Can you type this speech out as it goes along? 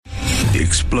The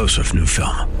explosive new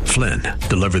film, Flynn,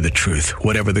 deliver the truth,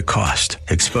 whatever the cost,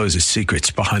 exposes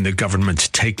secrets behind the government's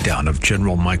takedown of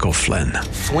General Michael Flynn.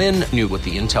 Flynn knew what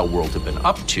the intel world had been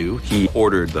up to. He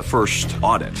ordered the first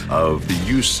audit of the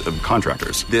use of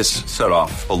contractors. This set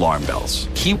off alarm bells.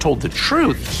 He told the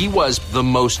truth. He was the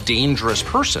most dangerous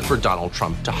person for Donald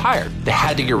Trump to hire. They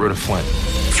had to get rid of Flynn.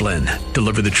 Flynn,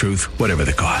 deliver the truth, whatever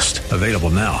the cost. Available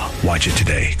now. Watch it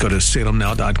today. Go to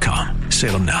salemnow.com.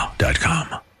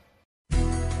 salemnow.com.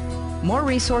 More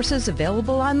resources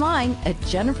available online at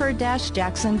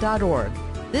jennifer-jackson.org.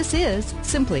 This is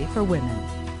Simply for Women.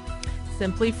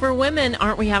 Simply for Women.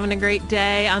 Aren't we having a great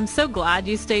day? I'm so glad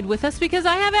you stayed with us because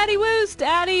I have Addie Woost.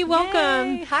 Addie,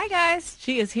 welcome. Yay. Hi, guys.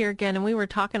 She is here again, and we were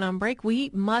talking on break.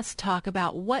 We must talk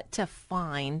about what to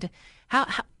find.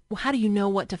 How do you know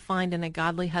what to find in a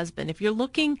godly husband? If you're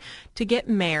looking to get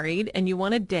married and you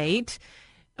want to date,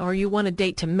 or you want to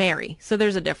date to marry, so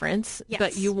there's a difference. Yes.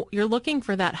 But you're looking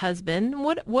for that husband.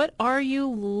 What are you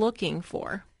looking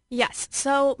for? Yes.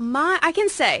 So I can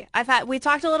say we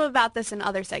talked a little about this in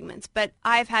other segments, but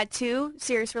I've had 2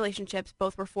 serious relationships.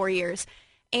 Both were 4 years.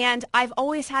 And I've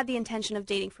always had the intention of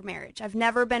dating for marriage. I've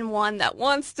never been one that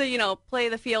wants to, play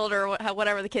the field or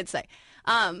whatever the kids say.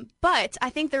 But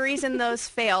I think the reason those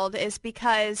failed is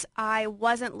because I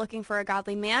wasn't looking for a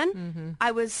godly man.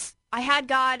 Mm-hmm. I had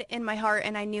God in my heart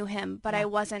and I knew him, but I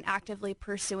wasn't actively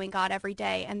pursuing God every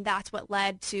day. And that's what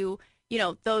led to,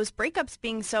 those breakups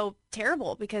being so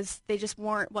terrible because they just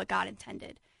weren't what God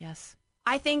intended. Yes.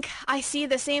 I think I see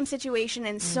the same situation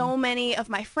in so many of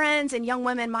my friends and young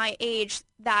women my age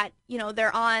that,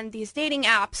 they're on these dating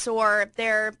apps or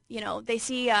they're, they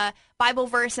see a Bible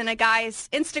verse in a guy's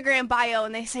Instagram bio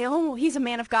and they say, oh, he's a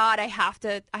man of God. I have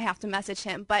to message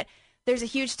him. But there's a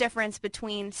huge difference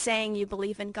between saying you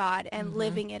believe in God and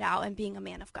living it out and being a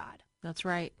man of God. That's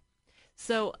right.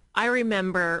 So I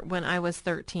remember when I was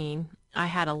 13, I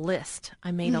had a list.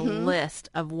 I made a list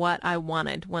of what I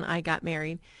wanted when I got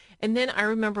married. And then I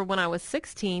remember when I was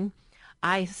 16,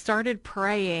 I started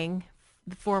praying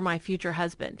for my future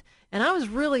husband. And I was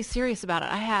really serious about it.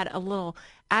 I had a little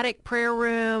attic prayer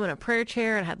room and a prayer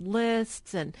chair and had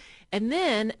lists. And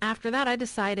then after that, I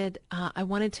decided I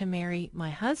wanted to marry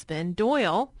my husband,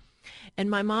 Doyle. And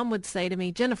my mom would say to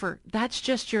me, Jennifer, that's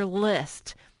just your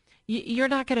list. You're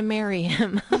not going to marry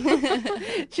him.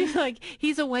 She's like,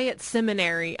 he's away at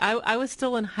seminary. I was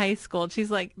still in high school.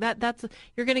 She's like, that's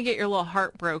you're going to get your little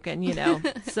heart broken,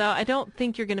 So I don't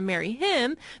think you're going to marry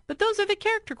him. But those are the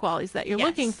character qualities that you're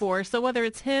looking for. So whether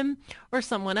it's him or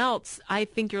someone else, I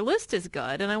think your list is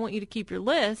good, and I want you to keep your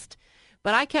list.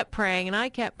 But I kept praying, and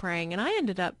I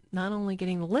ended up not only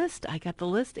getting the list, I got the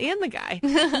list and the guy.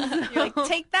 You're like,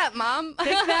 take that, Mom.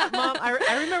 Take that, Mom.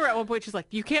 I remember at one point she's like,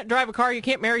 you can't drive a car, you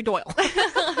can't marry Doyle.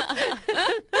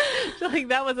 So like,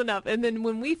 that was enough. And then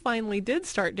when we finally did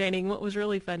start dating, what was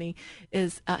really funny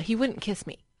is he wouldn't kiss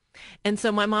me. And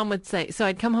so my mom would say, so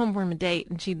I'd come home from a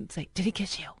date, and she'd say, did he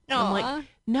kiss you? And I'm like,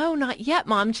 no, not yet,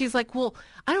 Mom. And she's like, well,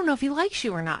 I don't know if he likes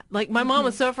you or not. Like, my mom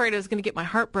was so afraid I was going to get my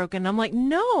heart broken. And I'm like,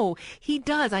 no, he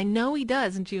does. I know he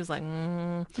does. And she was like,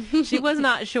 She was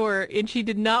not sure. And she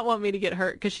did not want me to get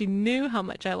hurt because she knew how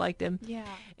much I liked him. Yeah.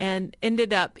 And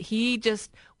ended up, he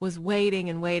just was waiting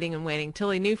and waiting and waiting till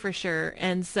he knew for sure.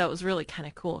 And so it was really kind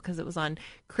of cool because it was on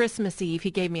Christmas Eve. He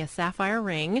gave me a sapphire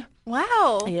ring.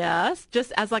 Wow. Yes,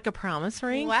 just as like a promise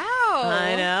ring. Wow.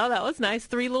 I know, that was nice.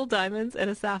 3 little diamonds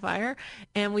and a sapphire.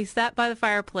 And we sat by the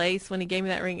fireplace when he gave me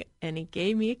that ring, and he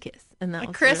gave me a kiss. And that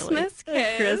was Christmas really,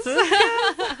 kiss. A Christmas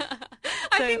kiss.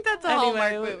 I think that's a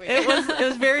Hallmark movie. It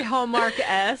was very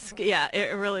Hallmark-esque. Yeah,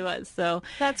 it really was. So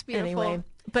that's beautiful. Anyway,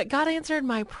 but God answered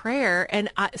my prayer, and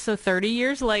so 30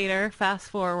 years later, fast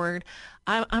forward,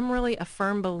 I'm really a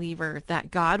firm believer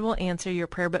that God will answer your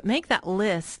prayer, but make that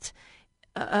list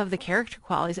of the character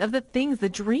qualities, of the things, the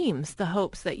dreams, the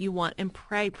hopes that you want, and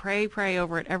pray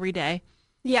over it every day.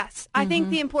 Yes. I think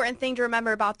the important thing to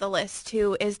remember about the list,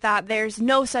 too, is that there's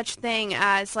no such thing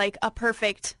as like a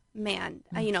perfect man,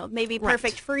 maybe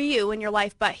perfect for you in your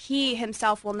life, but he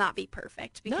himself will not be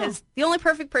perfect because the only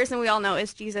perfect person we all know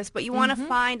is Jesus. But you want to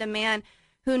find a man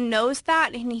who knows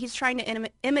that, and he's trying to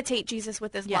imitate Jesus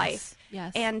with his life.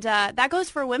 Yes. And that goes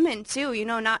for women, too.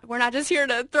 We're not just here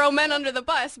to throw men under the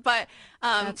bus, but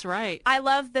that's right. I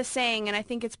love the saying, and I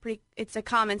think it's a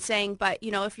common saying, but,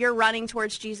 if you're running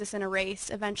towards Jesus in a race,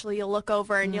 eventually you'll look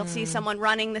over and you'll see someone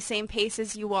running the same pace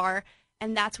as you are,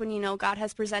 and that's when God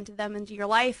has presented them into your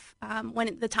life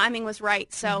when the timing was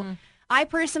right. So I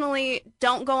personally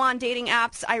don't go on dating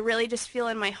apps. I really just feel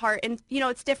in my heart, and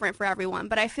it's different for everyone,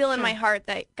 but I feel in my heart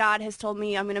that God has told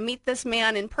me I'm going to meet this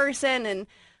man in person, and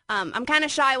I'm kind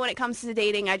of shy when it comes to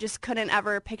dating. I just couldn't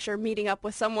ever picture meeting up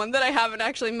with someone that I haven't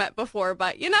actually met before,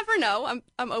 but you never know.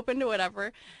 I'm open to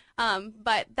whatever.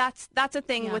 But that's a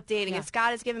thing with dating. Is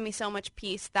God has given me so much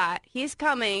peace that he's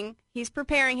coming, he's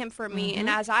preparing him for me. And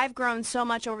as I've grown so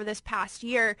much over this past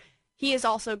year, he is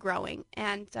also growing.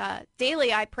 And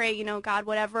daily I pray, God,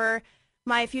 whatever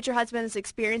my future husband is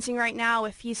experiencing right now,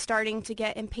 if he's starting to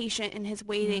get impatient in his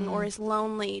waiting or is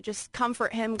lonely, just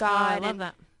comfort him, God. I love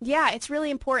that. Yeah, it's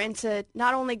really important to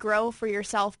not only grow for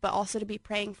yourself, but also to be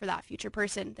praying for that future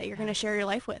person that you're going to share your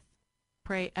life with.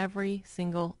 Pray every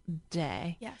single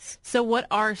day. Yes. So what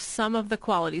are some of the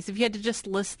qualities? If you had to just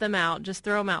list them out, just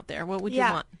throw them out there, what would you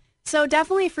want? So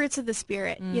definitely fruits of the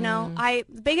Spirit. The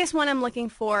biggest one I'm looking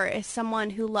for is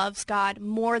someone who loves God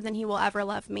more than he will ever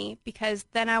love me, because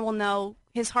then I will know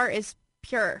his heart is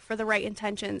pure for the right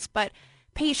intentions. But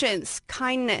patience,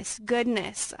 kindness,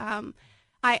 goodness,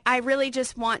 I really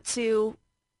just want to,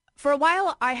 for a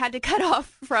while I had to cut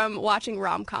off from watching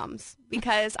rom-coms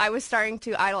because I was starting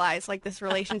to idolize this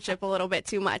relationship a little bit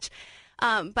too much.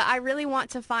 But I really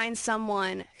want to find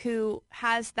someone who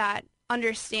has that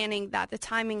understanding that the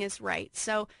timing is right.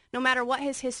 So no matter what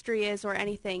his history is or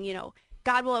anything,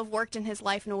 God will have worked in his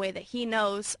life in a way that he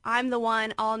knows I'm the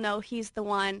one, I'll know he's the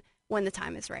one when the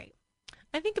time is right.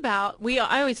 I think I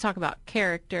always talk about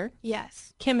character.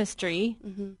 Yes. Chemistry.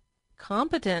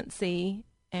 Competency,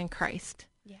 and Christ.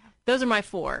 Yeah. Those are my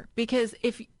 4. Because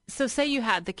say you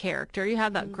had the character, you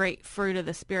had that great fruit of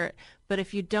the Spirit, but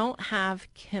if you don't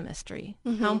have chemistry,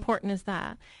 how important is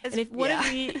that? What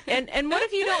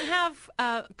if you don't have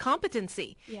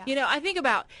competency? Yeah. I think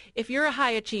about if you're a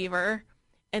high achiever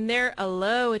and they're a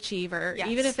low achiever,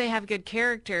 even if they have good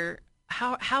character,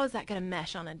 how is that going to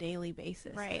mesh on a daily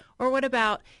basis? Right. Or what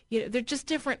about, they're just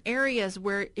different areas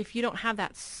where if you don't have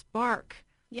that spark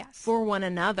for one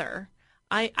another.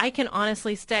 I can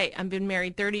honestly say I've been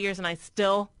married 30 years and I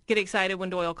still get excited when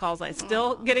Doyle calls. I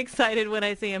still get excited when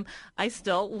I see him. I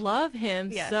still love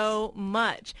him so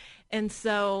much. And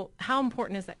so how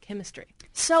important is that chemistry?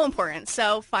 So important.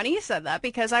 So funny you said that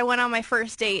because I went on my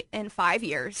first date in 5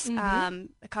 years, a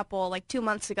couple, 2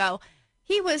 months ago.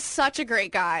 He was such a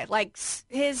great guy.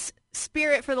 His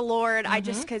spirit for the Lord, I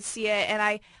just could see it. And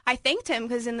I thanked him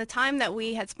because in the time that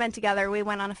we had spent together, we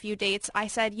went on a few dates. I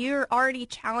said, you're already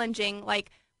challenging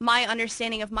my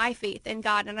understanding of my faith in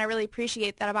God. And I really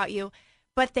appreciate that about you.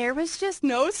 But there was just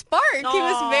no spark. Aww. He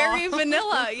was very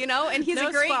vanilla, and he's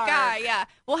a great guy. Yeah.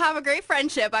 We'll have a great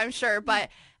friendship, I'm sure. But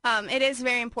it is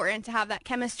very important to have that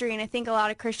chemistry. And I think a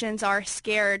lot of Christians are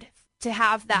scared to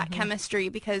have that chemistry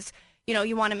because,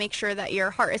 you want to make sure that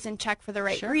your heart is in check for the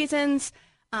right reasons.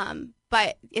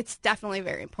 But it's definitely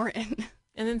very important.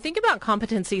 And then think about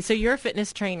competency. So you're a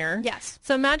fitness trainer. Yes.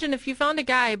 So imagine if you found a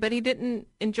guy, but he didn't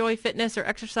enjoy fitness or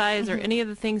exercise or any of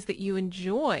the things that you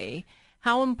enjoy.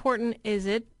 How important is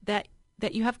it that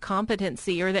you have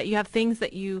competency or that you have things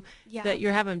that you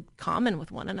have in common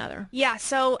with one another? Yeah.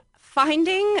 So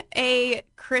finding a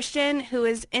Christian who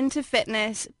is into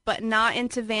fitness but not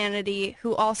into vanity,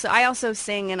 I also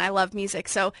sing and I love music,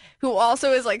 so who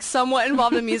also is somewhat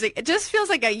involved in music, it just feels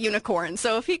like a unicorn.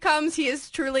 So if he comes, he is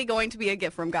truly going to be a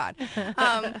gift from God.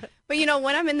 But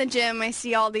when I'm in the gym, I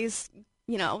see all these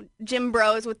gym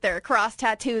bros with their cross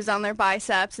tattoos on their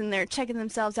biceps and they're checking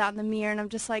themselves out in the mirror, and I'm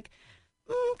just like,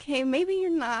 okay, maybe you're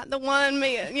not the one,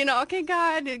 okay,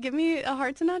 God, give me a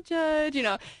heart to not judge,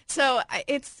 So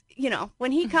it's,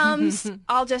 when he comes,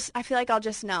 I feel like I'll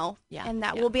just know. Yeah, and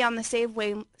that we'll be on the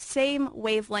same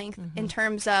wavelength in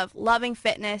terms of loving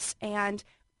fitness and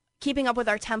keeping up with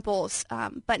our temples,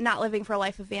 but not living for a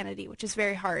life of vanity, which is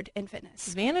very hard in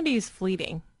fitness. Vanity is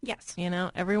fleeting. Yes.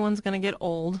 Everyone's going to get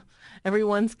old.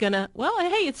 Everyone's going to,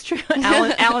 hey, it's true.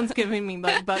 Alan's giving me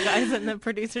bug eyes in the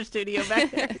producer studio back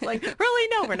there. It's really?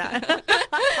 No, we're not.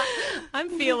 I'm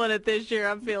feeling it this year.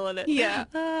 I'm feeling it. Yeah.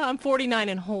 I'm 49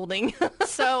 and holding.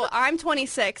 So I'm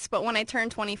 26, but when I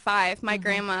turned 25, my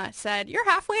grandma said, you're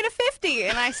halfway to 50.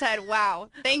 And I said, wow,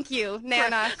 thank you,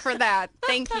 Nana, for that.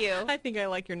 Thank you. I think I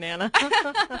like your Nana.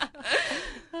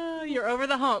 You're over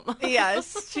the hump.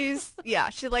 Yes.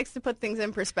 She likes to put things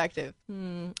in perspective.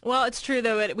 Well, it's true,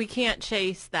 though. We can't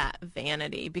chase that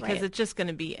vanity because it's just going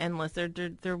to be endless.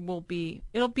 It'll be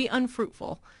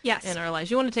unfruitful in our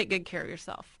lives. You want to take good care of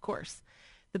yourself, of course,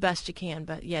 the best you can.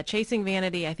 But yeah, chasing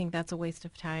vanity, I think that's a waste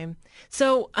of time.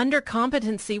 So under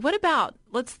competency, what about,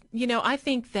 I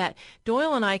think that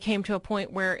Doyle and I came to a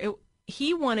point where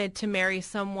he wanted to marry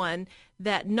someone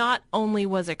that not only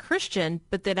was a Christian,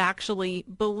 but that actually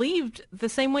believed the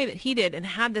same way that he did and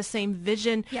had the same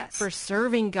vision for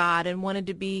serving God and wanted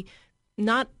to be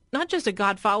not not just a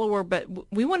God follower, but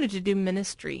we wanted to do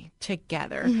ministry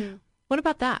together. Mm-hmm. What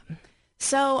about that?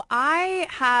 So I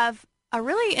have a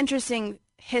really interesting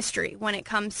history when it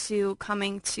comes to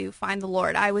coming to find the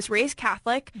Lord. I was raised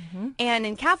Catholic, and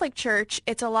in Catholic church,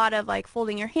 it's a lot of like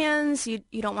folding your hands. You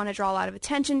don't want to draw a lot of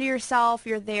attention to yourself.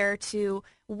 You're there to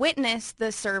witness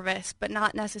the service, but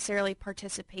not necessarily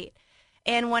participate.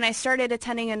 And when I started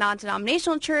attending a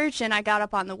non-denominational church and I got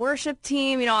up on the worship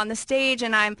team, on the stage,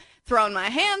 and I'm throwing my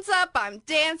hands up, I'm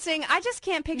dancing, I just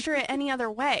can't picture it any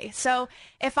other way. So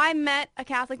if I met a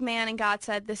Catholic man and God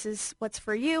said, this is what's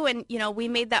for you, and, we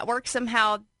made that work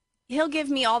somehow, he'll give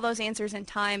me all those answers in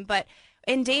time. But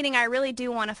in dating, I really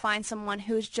do want to find someone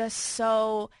who's just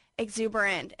so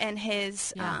exuberant in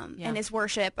his in his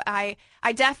worship. I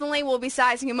definitely will be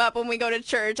sizing him up when we go to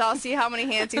church. I'll see how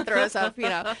many hands he throws up,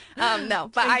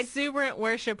 Exuberant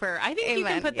worshiper. I think you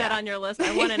can put that on your list.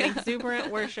 I want an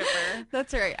exuberant worshiper.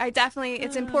 That's right.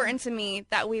 It's important to me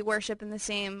that we worship in the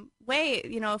same way,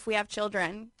 if we have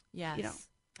children. Yes.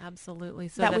 Absolutely.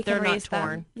 So that they're not torn.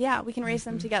 Them. Yeah, we can raise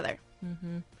them together.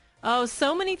 Mm-hmm. Oh,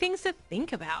 so many things to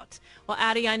think about. Well,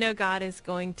 Addie, I know God is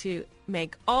going to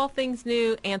make all things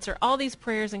new, answer all these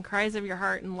prayers and cries of your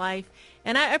heart and life.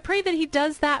 And I pray that he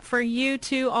does that for you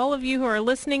too, all of you who are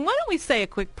listening. Why don't we say a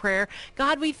quick prayer?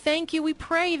 God, we thank you. We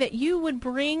pray that you would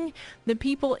bring the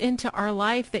people into our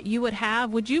life that you would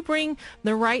have. Would you bring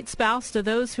the right spouse to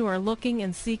those who are looking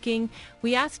and seeking?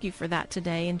 We ask you for that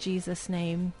today in Jesus'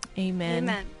 name.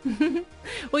 Amen. Amen.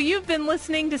 Well, you've been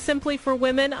listening to Simply for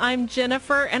Women. I'm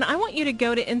Jennifer, and I want you to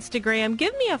go to Instagram.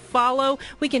 Give me a follow.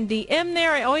 We can DM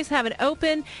there. I always have it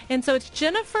open. And so it's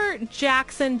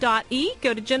jenniferjackson.e.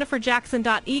 Go to jenniferjackson.e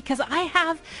because I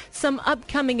have some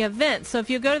upcoming events. So if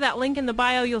you go to that link in the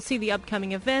bio, you'll see the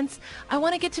upcoming events. I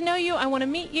want to get to know you. I want to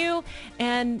meet you.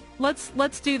 And let's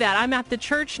do that. I'm at the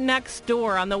church next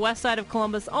door on the west side of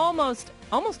Columbus almost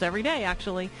every day,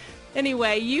 actually.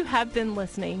 Anyway, you have been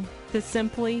listening to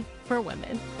Simply for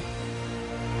Women.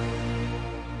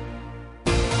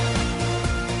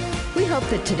 We hope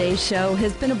that today's show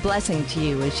has been a blessing to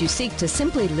you as you seek to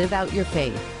simply live out your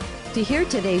faith. To hear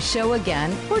today's show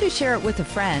again or to share it with a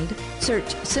friend,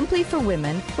 search Simply for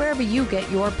Women wherever you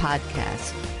get your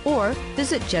podcasts. Or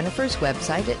visit Jennifer's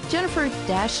website at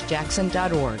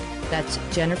jennifer-jackson.org. That's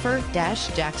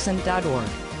jennifer-jackson.org.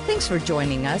 Thanks for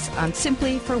joining us on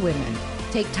Simply for Women.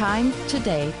 Take time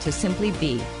today to simply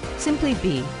be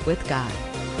with God.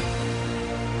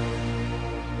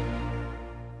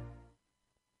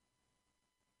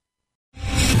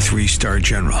 3-star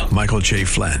General Michael J.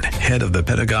 Flynn, head of the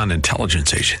Pentagon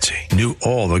Intelligence Agency, knew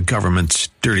all the government's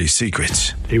dirty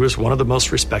secrets. He was one of the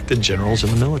most respected generals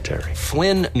in the military.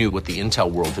 Flynn knew what the intel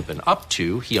world had been up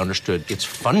to. He understood its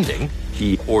funding.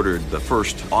 He ordered the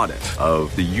first audit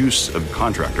of the use of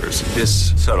contractors.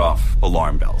 This set off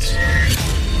alarm bells.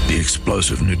 The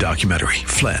explosive new documentary,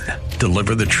 Flynn,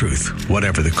 Deliver the Truth,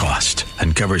 Whatever the Cost,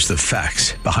 uncovers the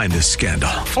facts behind this scandal.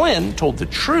 Flynn told the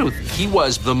truth. He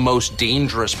was the most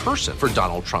dangerous person for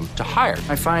Donald Trump to hire.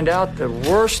 I find out the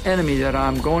worst enemy that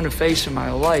I'm going to face in my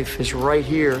life is right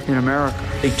here in America.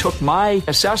 They took my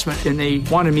assessment and they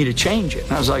wanted me to change it.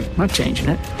 And I was like, I'm not changing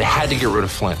it. They had to get rid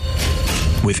of Flynn.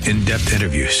 With in-depth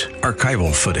interviews,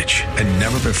 archival footage, and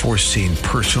never-before-seen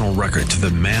personal records of the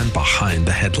man behind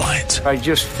the headlines. I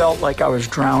just felt like I was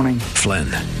drowning. Flynn,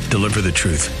 Deliver the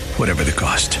Truth, Whatever the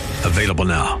Cost. Available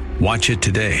now. Watch it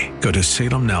today. Go to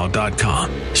salemnow.com.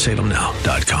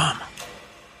 salemnow.com.